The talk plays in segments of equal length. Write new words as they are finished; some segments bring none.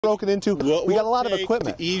broken into. We got a lot of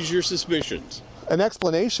equipment. To ease your suspicions. An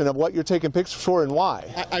explanation of what you're taking pictures for and why.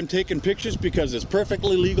 I'm taking pictures because it's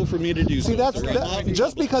perfectly legal for me to do so. See,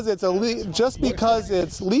 just because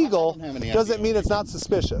it's legal doesn't mean it's not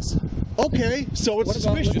suspicious. Okay, so it's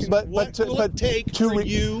suspicious. What will it take for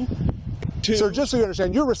you to... Sir, just so you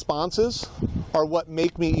understand, your responses are what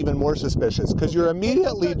make me even more suspicious, because you're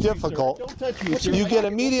immediately difficult. You get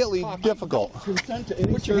immediately difficult.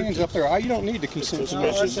 Put your hands up there. You don't need to consent to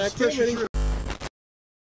suspicious activity.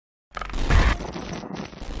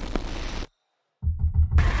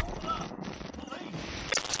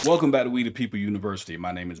 Welcome back to We the People University.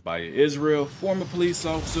 My name is Baya Israel, former police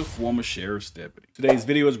officer, former sheriff's deputy. Today's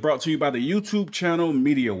video is brought to you by the YouTube channel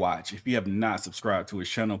Media Watch. If you have not subscribed to his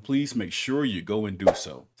channel, please make sure you go and do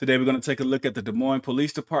so. Today we're going to take a look at the Des Moines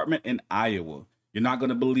Police Department in Iowa. You're not going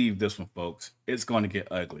to believe this one, folks. It's going to get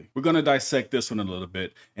ugly. We're going to dissect this one a little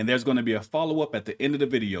bit, and there's going to be a follow-up at the end of the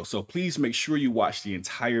video, so please make sure you watch the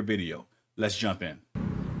entire video. Let's jump in.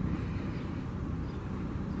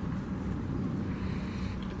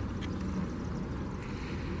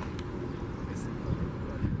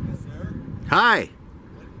 Hi.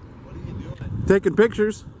 What are you doing? Taking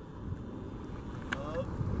pictures.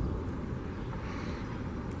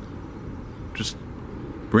 Just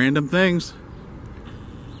random things.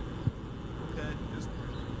 Okay, just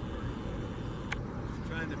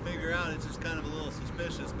trying to figure out. It's just kind of a little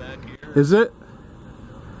suspicious back here. Is it?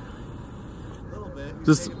 A little bit.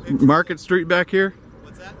 Is this Market Street back here?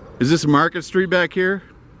 What's that? Is this Market Street back here?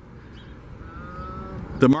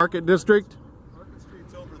 The Market District? Market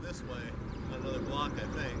Street's over this way, another block, I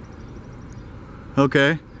think.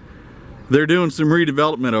 Okay. They're doing some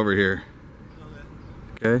redevelopment over here.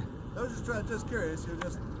 Okay. I was just curious. You're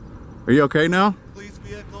just Are you okay now? police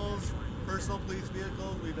vehicles, personal police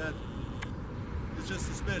vehicles. We've had. It's just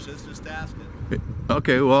suspicious. Just asking.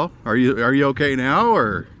 Okay, well, are you okay now,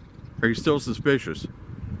 or are you still suspicious?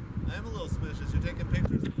 I am a little suspicious. You're taking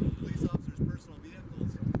pictures of police officers' personal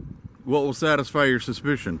vehicles. What will satisfy your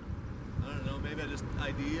suspicion? I don't know. Maybe I just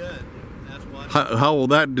idea and that's why. How will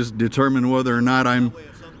that just determine whether or not I'm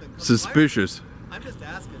suspicious? I'm just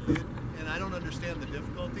asking, dude, and I don't understand the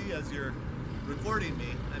difficulty as you're recording me.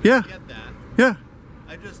 I Yeah. get that. Yeah.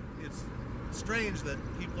 It's strange that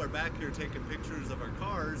people are back here taking pictures of our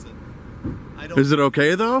cars, and I don't. Is it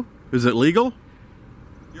okay though? Is it legal?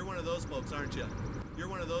 You're one of those folks, aren't you? You're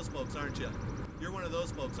one of those folks, aren't you? You're one of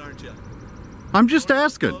those folks, aren't you? I'm just You're one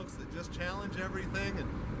of those asking. folks that just challenge everything, and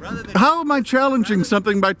rather than How am I challenging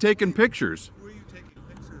something by taking pictures? who are you taking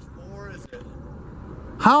pictures for? Is it?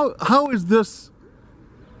 How is this?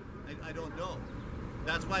 I don't know.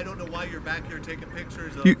 That's why I don't know why you're back here taking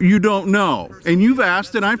pictures of. You don't know, and you've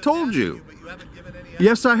asked, and I've told you. But you haven't given any.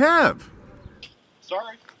 Yes, I have.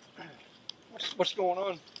 Sorry. What's going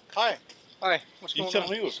on? Hi. Hi. What's You going tell on?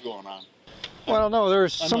 me what's going on. Well, no,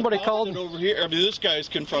 there's somebody called. over here. I mean, this guy's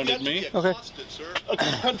confronted me. Okay. Accosted, sir.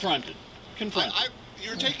 Confronted.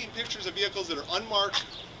 You're taking pictures of vehicles that are unmarked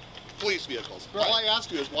police vehicles. Right. All I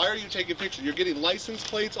ask you is, why are you taking pictures? You're getting license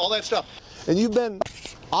plates, all that stuff. And you've been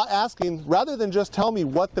asking, rather than just tell me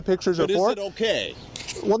what the pictures are But for. is it okay?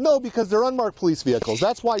 Well, no, because they're unmarked police vehicles.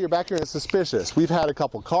 That's why you're back here and it's suspicious. We've had a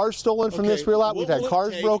couple cars stolen from this rear lot. We've had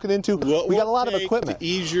cars broken into. We got a lot of equipment. To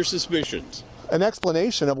ease your suspicions. An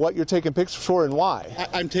explanation of what you're taking pictures for and why.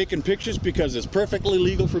 I'm taking pictures because it's perfectly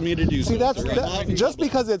legal for me to do so. See, just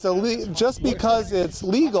because it's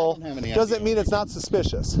legal doesn't mean it's not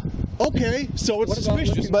suspicious. Okay, so it's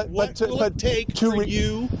suspicious. What will it take for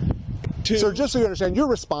you to... Sir, just so you understand, your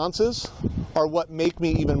responses are what make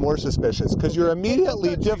me even more suspicious, because you're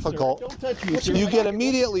immediately difficult. You get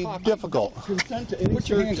immediately difficult. Put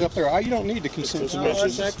your hands up there. You don't need to consent to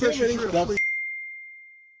suspicious activity.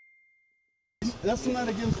 That's not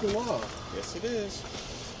against the law. Yes, it is.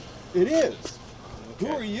 It is. Okay.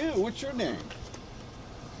 Who are you? What's your name?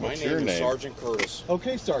 My name is Sergeant Curtis.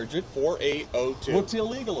 Okay, Sergeant. 4802. What's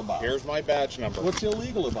illegal about? Here's my badge number. What's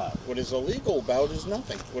illegal about? What is illegal about is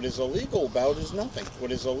nothing. What is illegal about is nothing.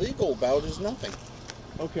 What is illegal about is nothing.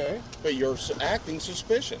 Okay. But you're acting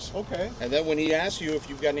suspicious. Okay. And then when he asks you if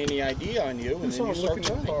you've got any ID on you, and then you start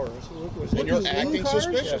running. And you're In acting cars?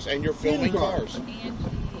 suspicious, and you're filming cars.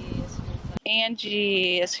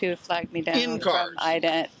 Angie is who flagged me down In cars. from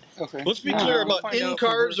Ident. Okay. Let's be clear about find in out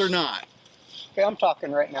cars from or not. Okay, I'm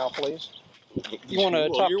talking right now, please. You want to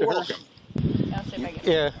Well, talk you're to her? welcome. I'll see if I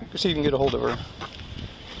can. Yeah, see if you can get a hold of her.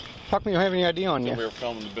 How come you don't have any ID on you? We were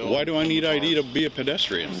filming the building. Why do I need ID to be a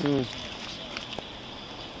pedestrian?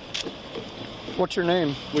 What's your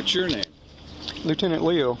name? What's your name? Lieutenant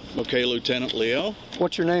Leo. Okay, Lieutenant Leo.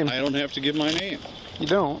 What's your name? I don't have to give my name. You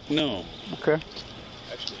don't? No. Okay.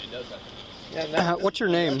 Actually, he does have. Yeah, what's your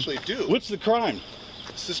name? Actually, do. What's the crime?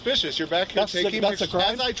 Suspicious. You're back here taking That's a pictures.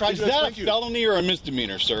 crime? As I tried Is to that explain a to you. felony or a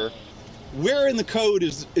misdemeanor, sir? Where in the code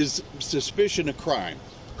is suspicion a crime?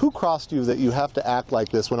 Who crossed you that you have to act like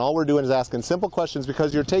this when all we're doing is asking simple questions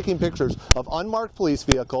because you're taking pictures of unmarked police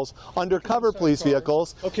vehicles, undercover police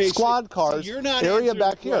vehicles, squad cars, you're not area answering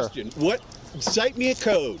back the here. question. What? Cite me a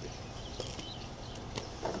code.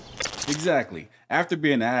 Exactly. After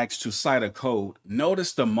being asked to cite a code,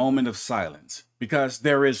 notice the moment of silence, because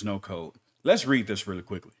there is no code. Let's read this really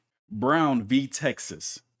quickly. Brown v.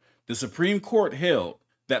 Texas. The Supreme Court held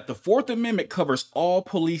that the Fourth Amendment covers all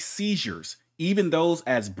police seizures, even those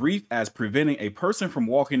as brief as preventing a person from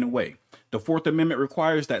walking away. The Fourth Amendment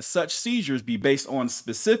requires that such seizures be based on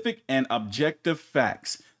specific and objective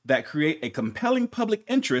facts that create a compelling public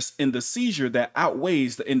interest in the seizure that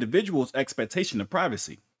outweighs the individual's expectation of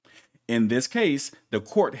privacy. In this case, the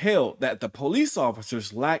court held that the police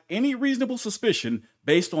officers lack any reasonable suspicion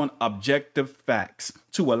based on objective facts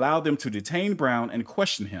to allow them to detain Brown and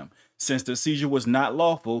question him. Since the seizure was not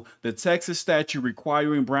lawful, the Texas statute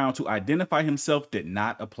requiring Brown to identify himself did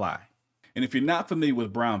not apply. And if you're not familiar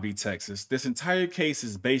with Brown v. Texas, this entire case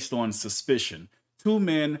is based on suspicion. Two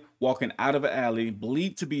men walking out of an alley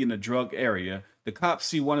believed to be in a drug area. The cops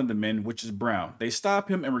see one of the men, which is Brown. They stop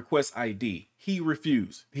him and request ID. He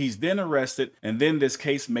refused. He's then arrested, and then this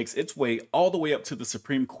case makes its way all the way up to the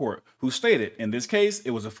Supreme Court, who stated in this case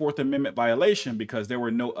it was a Fourth Amendment violation because there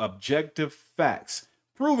were no objective facts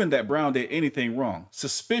proving that Brown did anything wrong.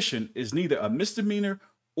 Suspicion is neither a misdemeanor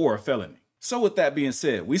or a felony. So with that being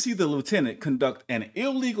said, we see the lieutenant conduct an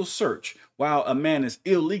illegal search while a man is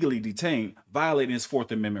illegally detained, violating his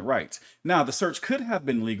Fourth Amendment rights. Now, the search could have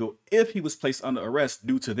been legal if he was placed under arrest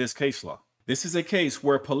due to this case law. This is a case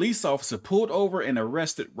where a police officer pulled over and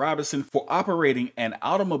arrested Robinson for operating an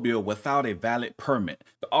automobile without a valid permit.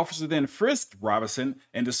 The officer then frisked Robinson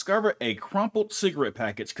and discovered a crumpled cigarette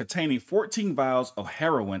package containing 14 vials of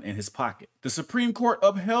heroin in his pocket. The Supreme Court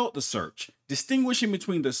upheld the search, distinguishing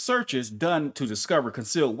between the searches done to discover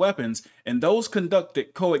concealed weapons and those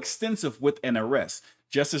conducted coextensive with an arrest.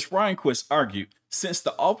 Justice Rehnquist argued, since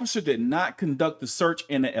the officer did not conduct the search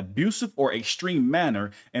in an abusive or extreme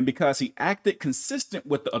manner, and because he acted consistent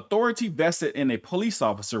with the authority vested in a police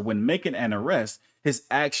officer when making an arrest, his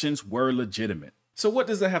actions were legitimate. So what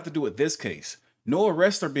does that have to do with this case? No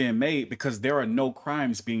arrests are being made because there are no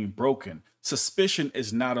crimes being broken. Suspicion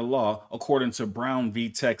is not a law, according to Brown v.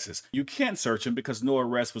 Texas. You can't search him because no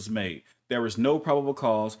arrest was made. There is no probable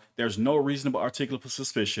cause. There's no reasonable articulable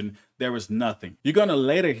suspicion. There is nothing. You're going to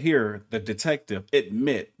later hear the detective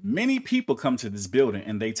admit many people come to this building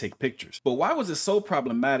and they take pictures. But why was it so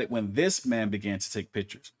problematic when this man began to take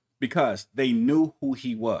pictures? Because they knew who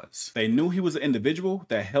he was. They knew he was an individual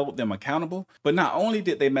that held them accountable. But not only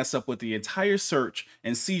did they mess up with the entire search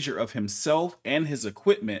and seizure of himself and his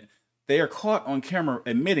equipment, they are caught on camera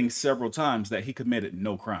admitting several times that he committed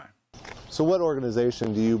no crime. So what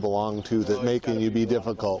organization do you belong to that's making you be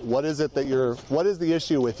difficult? What is it that what is the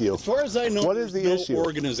issue with you? As far as I know, what is the issue?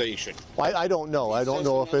 Organization. I don't know. I don't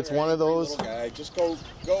know if it's one of those. Guy. Just go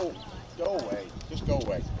away. Just go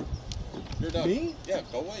away. You're done. Me? Yeah,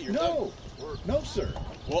 go away. You're done. No, sir.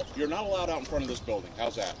 Well, you're not allowed out in front of this building.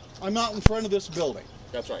 How's that? I'm out in front of this building.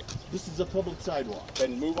 That's right. This is a public sidewalk.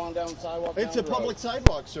 Then move on down the sidewalk. It's a public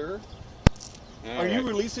sidewalk, sir. Are you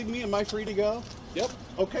releasing me? Am I free to go? Yep.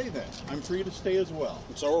 Okay then. I'm free to stay as well.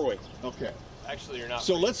 So are we. Okay. Actually, you're not.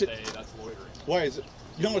 So free let's. to stay. That's loitering. Why is it?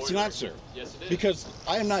 No, it's not, sir. Yes, it is. Because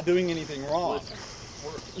I am not doing anything wrong.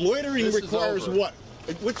 Listen, loitering requires what?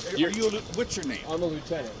 What's your name? I'm a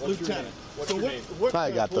lieutenant. What's your name? What's your name? I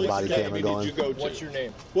got the body camera going. Did you go to? What's your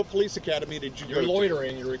name? What police academy did you go to? You're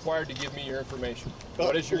loitering. You're required to give me your information.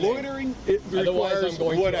 What is your loitering? Name? Otherwise, Requires I'm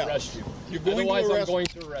going what to else? arrest you. You're going Otherwise, to arrest I'm going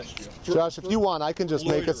to arrest you. Josh, if you want, I can just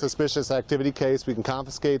make a suspicious activity case. We can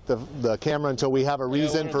confiscate the camera until we have a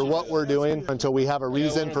reason for what we're doing. Until we have a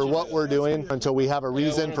reason for what we're doing. Until we have a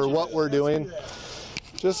reason for what we're doing.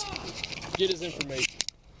 Just get his information.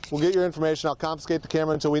 We'll get your information. I'll confiscate the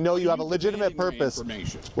camera until we know you have a legitimate purpose.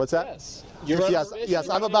 What's that? Yes. Yes,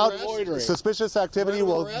 I'm about suspicious activity.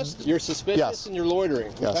 You're suspicious yes. And you're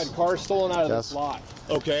loitering. We've had cars stolen out of this lot.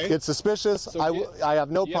 Okay. It's suspicious. So I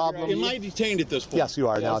have no problem. Am I detained at this point? Yes, you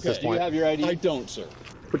are now at this point. Do you have your ID? I don't, sir.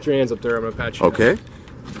 Put your hands up there. I'm going to pat you. Okay. Down.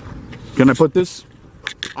 Can I put this?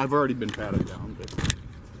 I've already been patted down. But...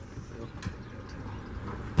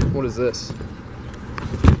 What is this?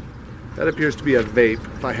 That appears to be a vape,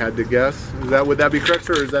 if I had to guess. Would that be correct,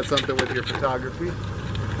 or is that something with your photography?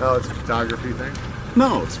 Oh, it's a photography thing?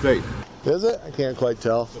 No, it's vape. Is it? I can't quite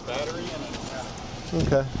tell. The battery and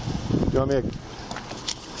Okay. Do you want me to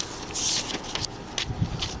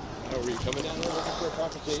coming down here looking for a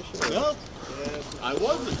confrontation? No, I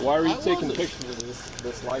wasn't. Why are you taking wasn't. pictures of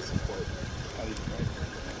this license plate?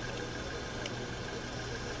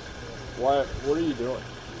 Why? What are you doing?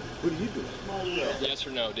 What are you doing? Yes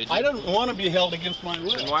or no? Did you? I don't want to be held against my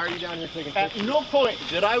will. Then why are you down here taking At pictures? no point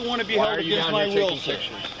did I want to be held against my will, sir.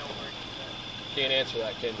 Can't answer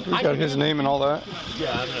that, can you? We got his name and all that.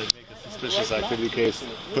 Yeah, I'm going to make a suspicious activity case.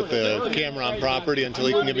 Put the camera on property until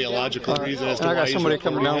he can give me a logical reason as to And I why got he's somebody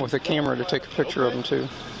recording coming down it. with a camera to take a picture of him too.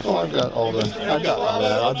 Oh, I've got all that.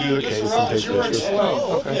 I'll do the case and take pictures.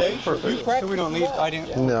 Oh, okay, perfect. So we don't need. I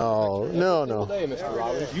didn't. No. Hey, Mr.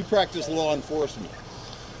 Robbins. You practice law enforcement.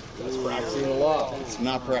 That's practicing the law. It's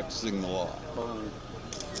not practicing the law.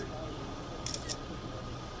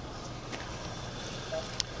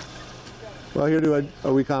 Well, here,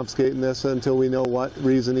 are we confiscating this until we know what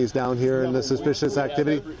reason he's down here in the suspicious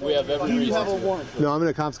activity? We have every reason. You have a warrant. No, I'm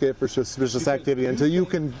going to confiscate it for suspicious activity until you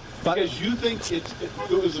can. Because you think it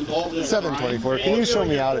was involved in a 724. Can you show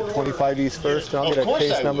me out at 25 East first? And I'll get a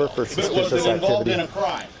case number for But was suspicious it involved activity. in a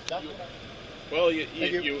crime? Well,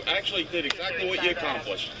 you actually did exactly what you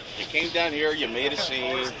accomplished. You came down here, you made a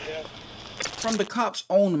scene. From the cop's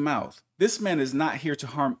own mouth, this man is not here to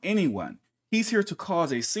harm anyone. He's here to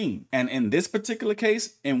cause a scene. And in this particular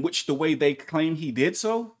case, in which the way they claim he did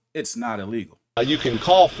so, it's not illegal. You can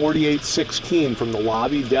call 4816 from the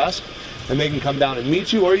lobby desk, and they can come down and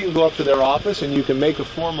meet you, or you can go up to their office and you can make a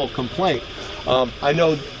formal complaint. I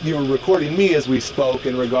know you were recording me as we spoke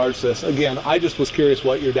in regards to this. Again, I just was curious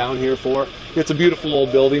what you're down here for. It's a beautiful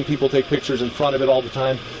old building. People take pictures in front of it all the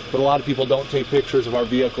time, but a lot of people don't take pictures of our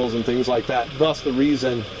vehicles and things like that. Thus the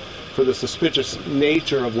reason for the suspicious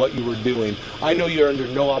nature of what you were doing. I know you're under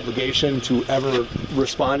no obligation to ever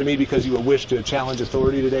respond to me because you wish to challenge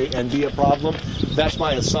authority today and be a problem. That's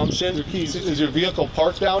my assumption. Is your vehicle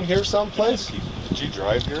parked down here someplace? Did you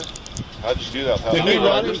drive here? How did you do that without Did a we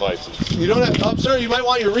run driver's license? You don't have, sir, you might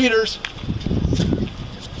want your readers.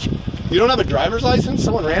 You don't have a driver's license?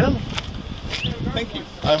 Someone ran him? Thank you.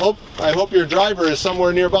 I hope your driver is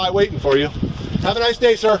somewhere nearby waiting for you. Have a nice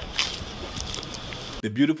day, sir. The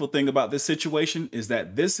beautiful thing about this situation is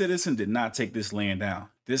that this citizen did not take this laying down.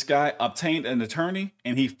 This guy obtained an attorney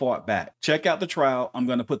and he fought back. Check out the trial. I'm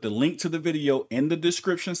going to put the link to the video in the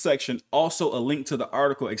description section. Also a link to the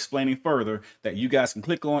article explaining further that you guys can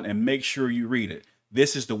click on and make sure you read it.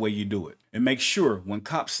 This is the way you do it. And make sure when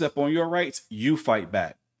cops step on your rights, you fight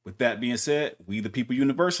back. With that being said, We the People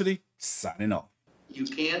University, signing off. You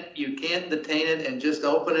can't detain it and just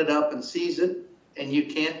open it up and seize it. And you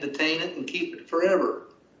can't detain it and keep it forever.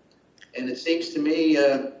 And it seems to me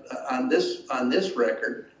on this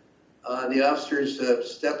record, the officers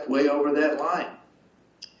stepped way over that line.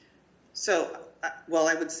 So, well,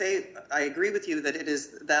 I would say I agree with you that it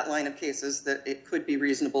is that line of cases that it could be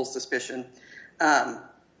reasonable suspicion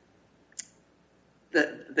that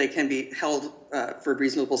they can be held for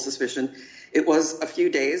reasonable suspicion. It was a few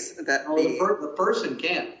days that the person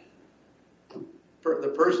can't.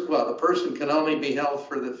 The person can only be held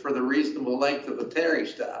for the reasonable length of a Terry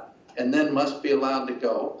stop, and then must be allowed to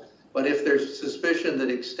go. But if there's suspicion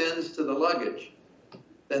that extends to the luggage,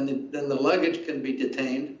 then the luggage can be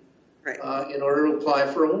detained, right, in order to apply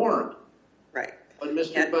for a warrant. Right. But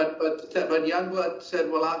but Youngblood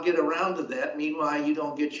said, "Well, I'll get around to that. Meanwhile, you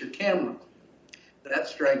don't get your camera." That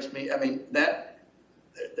strikes me. I mean,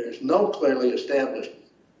 there's no clearly established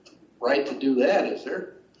right to do that, is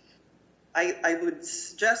there? I would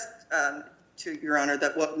suggest to Your Honor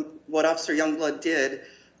that what Officer Youngblood did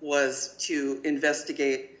was to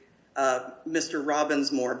investigate Mr.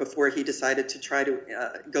 Robbins more before he decided to try to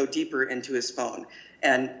go deeper into his phone,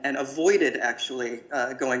 and avoided actually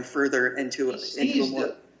going further into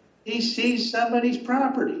more. He seized somebody's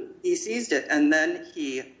property. He seized it, and then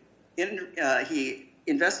he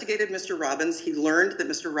investigated Mr. Robbins. He learned that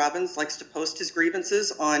Mr. Robbins likes to post his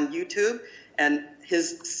grievances on YouTube. And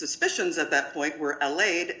his suspicions at that point were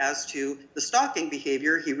allayed as to the stalking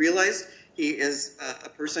behavior. He realized he is a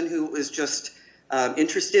person who is just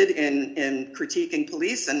interested in critiquing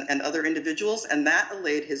police and other individuals, and that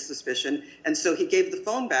allayed his suspicion. And so he gave the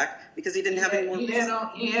phone back because he didn't have any more reason.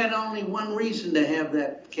 He had only one reason to have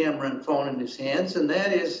that camera and phone in his hands, and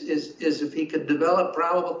that is if he could develop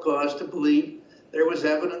probable cause to believe there was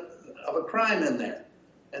evidence of a crime in there.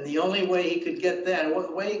 And the only way he could get that,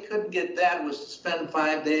 the way he couldn't get that was to spend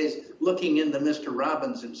 5 days looking into Mr.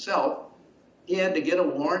 Robbins himself. He had to get a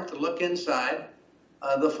warrant to look inside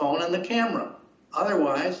the phone and the camera.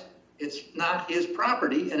 Otherwise, it's not his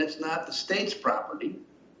property, and it's not the state's property,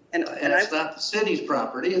 and it's not the city's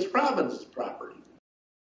property, it's Robbins's property.